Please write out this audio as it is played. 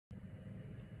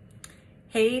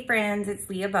Hey friends, it's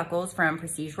Leah Buckles from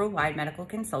Procedural Wide Medical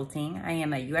Consulting. I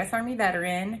am a U.S. Army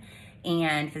veteran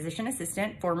and physician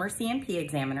assistant, former CMP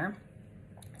examiner.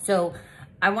 So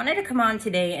I wanted to come on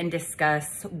today and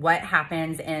discuss what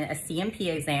happens in a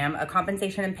CMP exam, a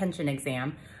compensation and pension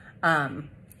exam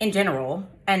in general,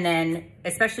 and then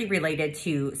especially related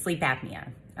to sleep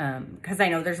apnea. Because I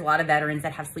know there's a lot of veterans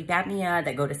that have sleep apnea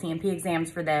that go to CMP exams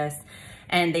for this,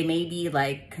 and they may be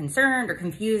like concerned or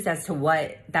confused as to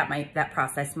what that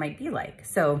process might be like.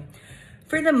 So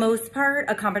for the most part,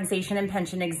 a compensation and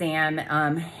pension exam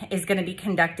is going to be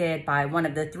conducted by one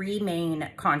of the three main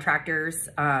contractors.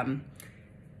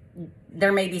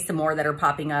 There may be some more that are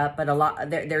popping up, but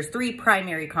there's three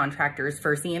primary contractors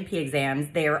for CMP exams.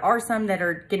 There are some that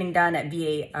are getting done at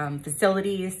VA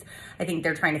facilities. I think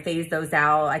they're trying to phase those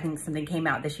out. I think something came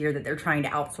out this year that they're trying to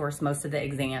outsource most of the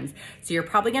exams. So you're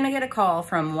probably going to get a call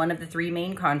from one of the three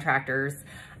main contractors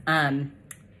to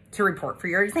report for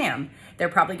your exam. They're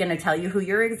probably going to tell you who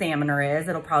your examiner is.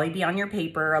 It'll probably be on your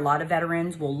paper. A lot of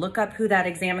veterans will look up who that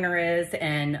examiner is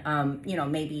and,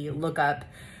 maybe look up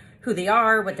who they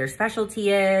are, what their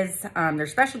specialty is. Their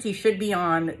specialty should be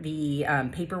on the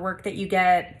paperwork that you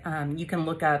get. You can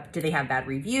look up, do they have bad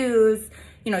reviews?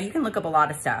 You can look up a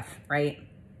lot of stuff, right?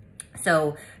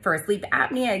 So for a sleep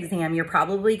apnea exam, you're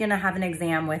probably gonna have an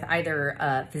exam with either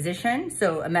a physician,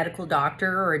 so a medical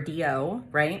doctor or a DO,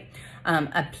 right?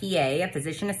 A PA, a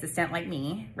physician assistant like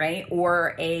me, right?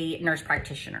 Or a nurse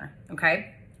practitioner,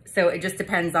 okay? So it just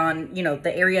depends on,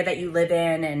 the area that you live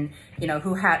in and,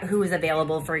 who is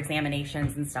available for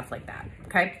examinations and stuff like that,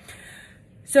 okay?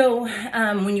 So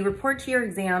when you report to your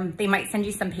exam, they might send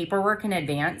you some paperwork in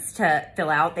advance to fill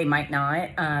out. They might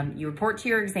not. You report to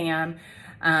your exam.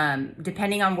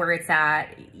 Depending on where it's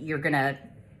at, you're going to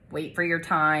wait for your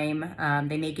time.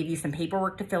 They may give you some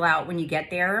paperwork to fill out when you get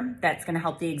there. That's going to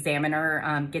help the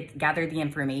examiner gather the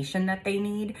information that they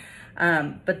need.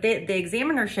 But the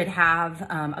examiner should have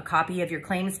a copy of your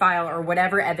claims file or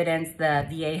whatever evidence the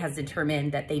VA has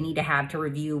determined that they need to have to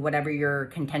review whatever your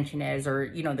contention is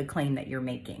or, the claim that you're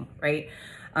making, right?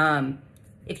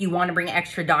 If you want to bring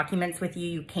extra documents with you,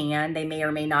 you can. They may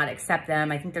or may not accept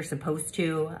them. I think they're supposed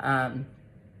to.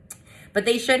 But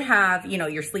they should have,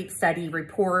 your sleep study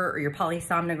report or your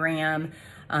polysomnogram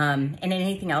and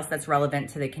anything else that's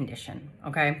relevant to the condition,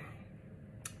 okay?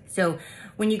 So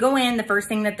when you go in, the first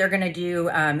thing that they're going to do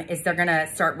is they're going to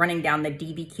start running down the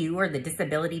DBQ or the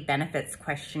Disability Benefits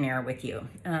Questionnaire with you.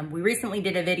 We recently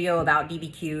did a video about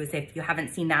DBQs. If you haven't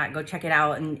seen that, go check it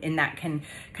out, and that can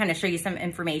kind of show you some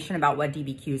information about what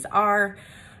DBQs are.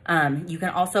 You can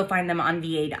also find them on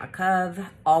va.gov.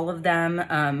 All of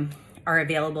them are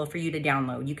available for you to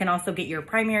download. You can also get your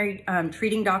primary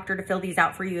treating doctor to fill these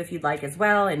out for you if you'd like as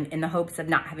well, and in the hopes of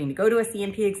not having to go to a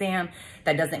CMP exam.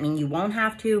 That doesn't mean you won't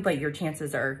have to, but your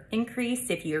chances are increased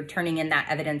if you're turning in that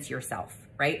evidence yourself,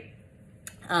 right?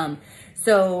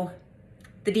 So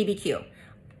the DBQ.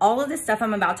 All of this stuff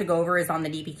I'm about to go over is on the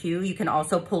DBQ. You can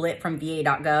also pull it from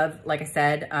va.gov, like I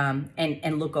said,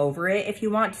 and look over it if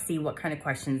you want to see what kind of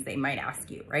questions they might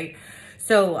ask you, right?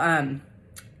 So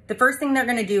the first thing they're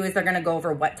going to do is they're going to go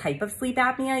over what type of sleep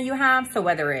apnea you have. So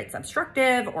whether it's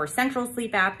obstructive or central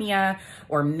sleep apnea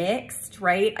or mixed,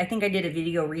 right? I think I did a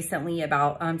video recently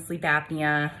about sleep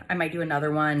apnea. I might do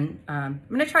another one. I'm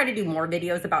going to try to do more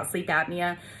videos about sleep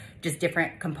apnea, just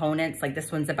different components. Like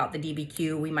this one's about the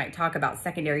DBQ. We might talk about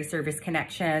secondary service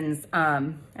connections.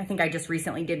 I think I just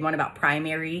recently did one about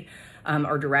primary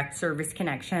or direct service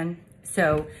connection.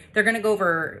 So they're going to go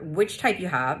over which type you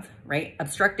have, right?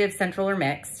 Obstructive, central, or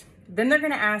mixed. Then they're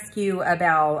going to ask you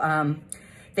about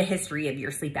the history of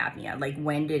your sleep apnea. Like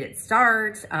when did it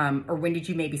start? Or when did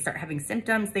you maybe start having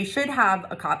symptoms? They should have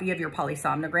a copy of your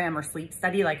polysomnogram or sleep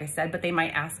study, like I said, but they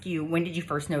might ask you, when did you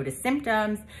first notice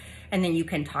symptoms? And then you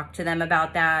can talk to them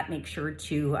about that. Make sure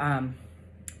to,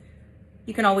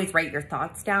 you can always write your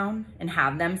thoughts down and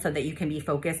have them so that you can be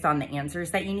focused on the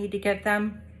answers that you need to give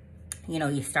them.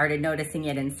 You started noticing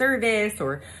it in service,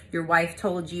 or your wife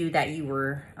told you that you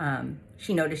were,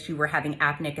 she noticed you were having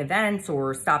apneic events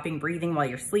or stopping breathing while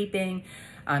you're sleeping.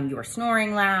 You were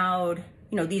snoring loud.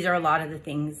 These are a lot of the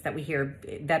things that we hear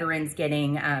veterans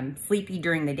getting sleepy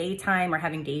during the daytime or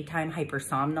having daytime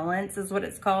hypersomnolence is what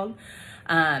it's called.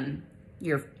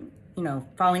 You're,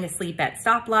 falling asleep at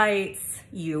stoplights.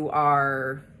 You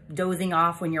are dozing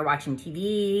off when you're watching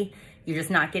TV. You're just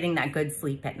not getting that good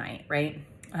sleep at night, right?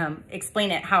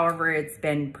 Explain it however it's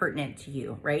been pertinent to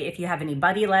you, right? If you have any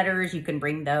buddy letters, you can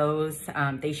bring those.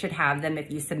 They should have them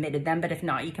if you submitted them, but if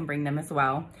not, you can bring them as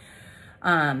well.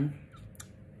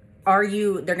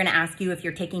 they're going to ask you if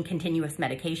you're taking continuous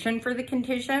medication for the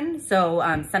condition.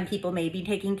 So some people may be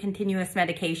taking continuous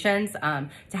medications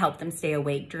to help them stay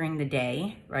awake during the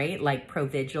day, right? Like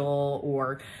Provigil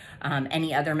or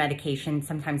any other medication,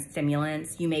 sometimes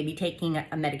stimulants. You may be taking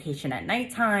a medication at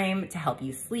nighttime to help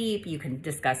you sleep. You can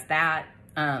discuss that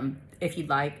if you'd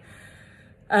like.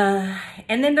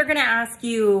 And then they're going to ask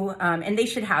you, and they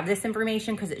should have this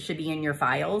information because it should be in your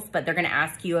files, but they're going to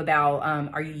ask you about,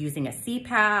 are you using a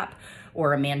CPAP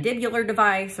or a mandibular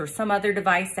device or some other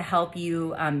device to help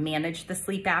you manage the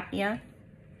sleep apnea,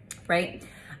 right?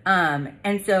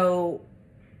 And so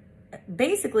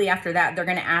basically after that, they're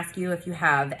going to ask you if you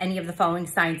have any of the following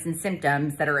signs and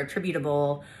symptoms that are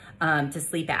attributable to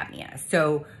sleep apnea.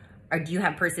 So or do you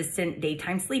have persistent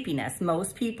daytime sleepiness?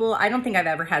 Most people, I don't think I've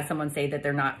ever had someone say that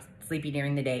they're not sleepy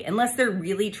during the day. Unless they're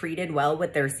really treated well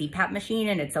with their CPAP machine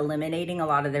and it's eliminating a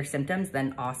lot of their symptoms,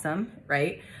 then awesome,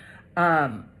 right?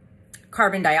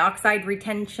 Carbon dioxide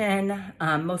retention,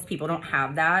 most people don't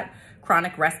have that.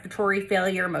 Chronic respiratory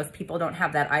failure, most people don't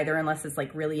have that either unless it's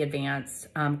like really advanced.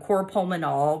 Cor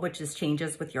pulmonale, which is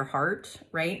changes with your heart,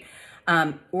 right?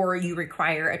 Or you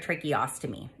require a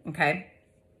tracheostomy, okay?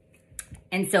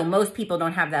 And so most people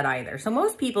don't have that either. So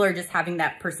most people are just having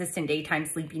that persistent daytime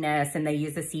sleepiness and they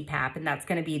use a CPAP, and that's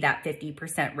going to be that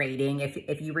 50% rating.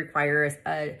 If you require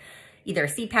either a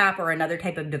CPAP or another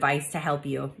type of device to help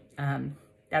you,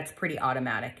 that's pretty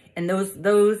automatic. And those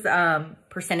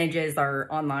percentages are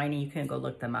online and you can go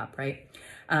look them up, right?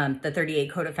 The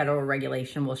 38 Code of Federal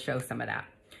Regulation will show some of that.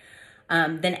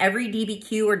 Then every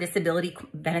DBQ or disability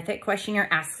benefit questionnaire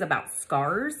asks about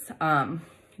scars.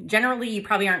 Generally, you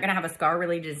probably aren't going to have a scar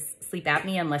related to sleep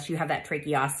apnea unless you have that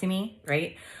tracheostomy,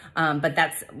 right? But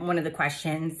that's one of the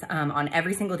questions on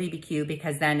every single DBQ,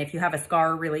 because then if you have a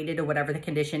scar related to whatever the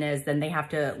condition is, then they have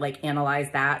to like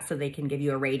analyze that so they can give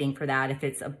you a rating for that if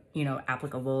it's,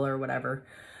 applicable or whatever.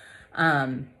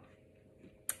 So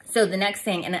the next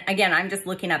thing, and again, I'm just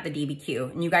looking at the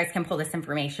DBQ, and you guys can pull this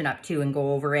information up too and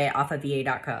go over it off of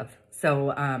va.gov.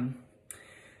 So,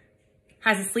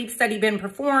 has a sleep study been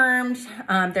performed?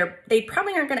 They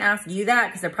probably aren't going to ask you that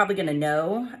because they're probably going to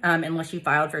know unless you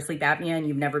filed for sleep apnea and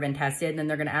you've never been tested. Then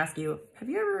they're going to ask you, have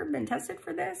you ever been tested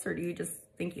for this, or do you just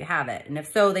think you have it? And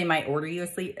if so, they might order you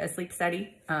a sleep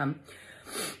study. Then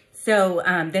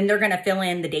they're going to fill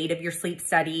in the date of your sleep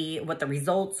study, what the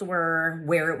results were,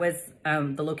 where it was,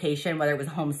 the location, whether it was a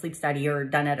home sleep study or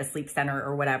done at a sleep center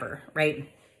or whatever, right?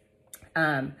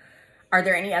 Are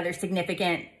there any other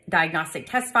significant diagnostic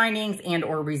test findings and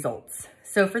or results?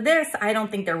 So for this, I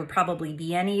don't think there would probably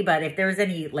be any, but if there's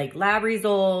any like lab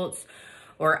results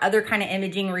or other kind of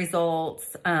imaging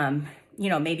results,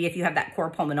 maybe if you have that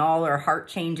cor pulmonale or heart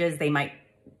changes, they might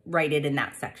write it in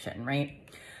that section, right?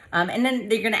 And then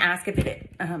they're going to ask if it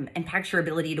impacts your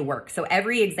ability to work. So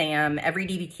every exam, every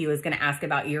DBQ is going to ask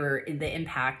about the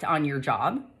impact on your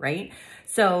job, right?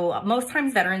 So most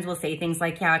times veterans will say things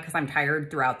like, yeah, because I'm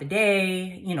tired throughout the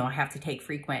day, I have to take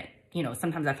frequent,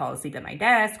 sometimes I fall asleep at my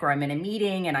desk or I'm in a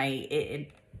meeting and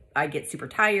I get super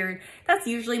tired. That's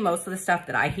usually most of the stuff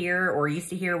that I hear or used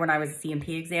to hear when I was a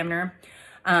CMP examiner.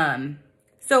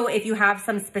 So if you have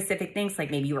some specific things,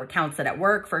 like maybe you were counseled at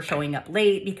work for showing up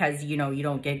late because, you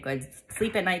don't get good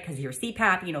sleep at night because of your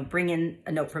CPAP, bring in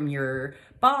a note from your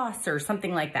boss or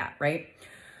something like that, right?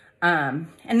 And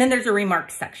then there's a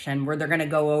remarks section where they're going to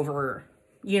go over,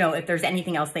 if there's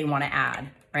anything else they want to add,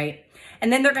 right?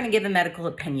 And then they're going to give a medical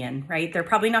opinion, right? They're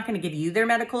probably not going to give you their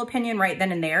medical opinion right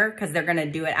then and there because they're going to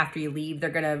do it after you leave. They're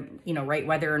going to, write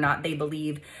whether or not they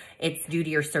believe it's due to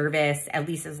your service, at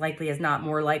least as likely as not,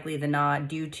 more likely than not,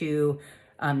 due to,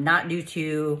 not due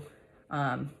to,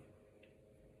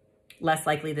 less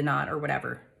likely than not, or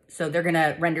whatever. So they're going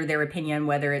to render their opinion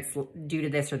whether it's due to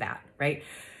this or that, right?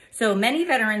 So many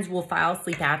veterans will file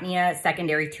sleep apnea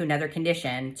secondary to another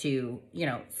condition, to,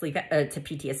 sleep to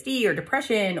PTSD or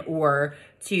depression, or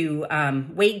to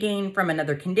weight gain from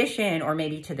another condition, or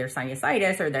maybe to their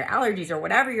sinusitis or their allergies or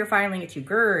whatever you're filing it to,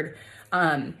 GERD.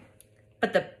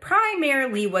 But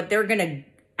primarily what they're going to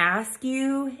ask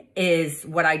you is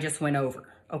what I just went over.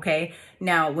 Okay.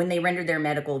 Now, when they render their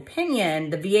medical opinion,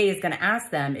 the VA is going to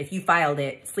ask them if you filed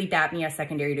it sleep apnea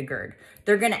secondary to GERD.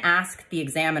 They're going to ask the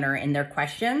examiner in their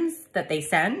questions that they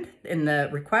send in the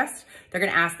request. They're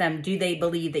going to ask them, do they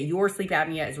believe that your sleep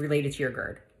apnea is related to your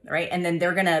GERD? Right. And then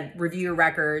they're going to review your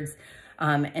records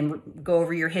and go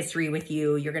over your history with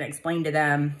you. You're going to explain to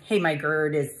them, hey, my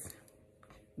GERD is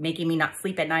making me not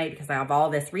sleep at night because I have all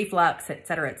this reflux, et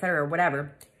cetera,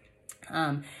 whatever.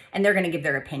 And they're going to give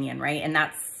their opinion, right? And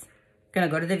that's going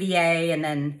to go to the VA. And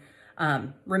then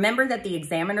remember that the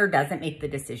examiner doesn't make the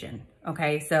decision,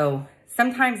 okay? So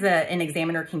Sometimes an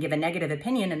examiner can give a negative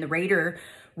opinion and the rater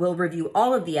will review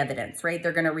all of the evidence, right?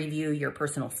 They're going to review your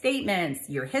personal statements,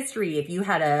 your history. If you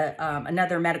had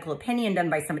another medical opinion done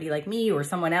by somebody like me or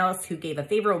someone else who gave a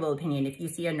favorable opinion, if you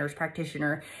see a nurse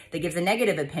practitioner that gives a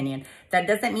negative opinion, that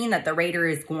doesn't mean that the rater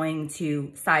is going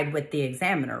to side with the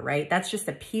examiner, right? That's just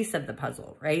a piece of the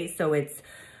puzzle, right? So it's,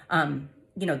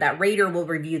 you know, that rater will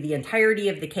review the entirety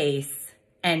of the case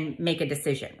and make a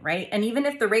decision, right? And even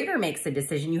if the rater makes a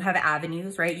decision, you have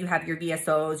avenues, right? You have your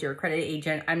VSOs, your accredited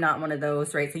agent. I'm not one of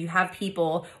those, right? So you have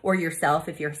people, or yourself,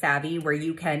 if you're savvy, where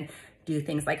you can do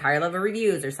things like higher level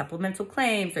reviews or supplemental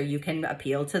claims, or you can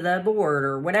appeal to the board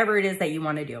or whatever it is that you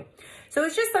want to do. So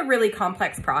it's just a really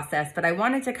complex process, but I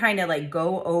wanted to kind of like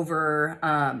go over,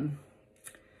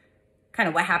 kind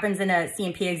of what happens in a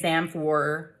C&P exam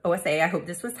for OSA. I hope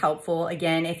this was helpful.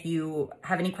 Again, if you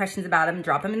have any questions about them,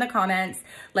 drop them in the comments.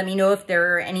 Let me know if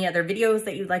there are any other videos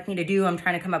that you'd like me to do. I'm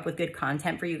trying to come up with good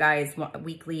content for you guys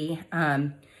weekly.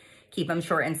 Keep them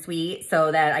short and sweet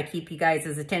so that I keep you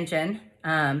guys' attention.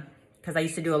 Because I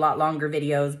used to do a lot longer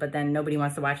videos, but then nobody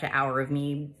wants to watch an hour of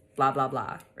me, blah, blah,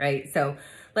 blah, right? So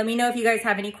let me know if you guys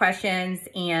have any questions.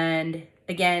 And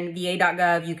again,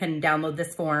 va.gov, you can download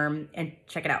this form and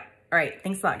check it out. All right.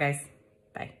 Thanks a lot, guys.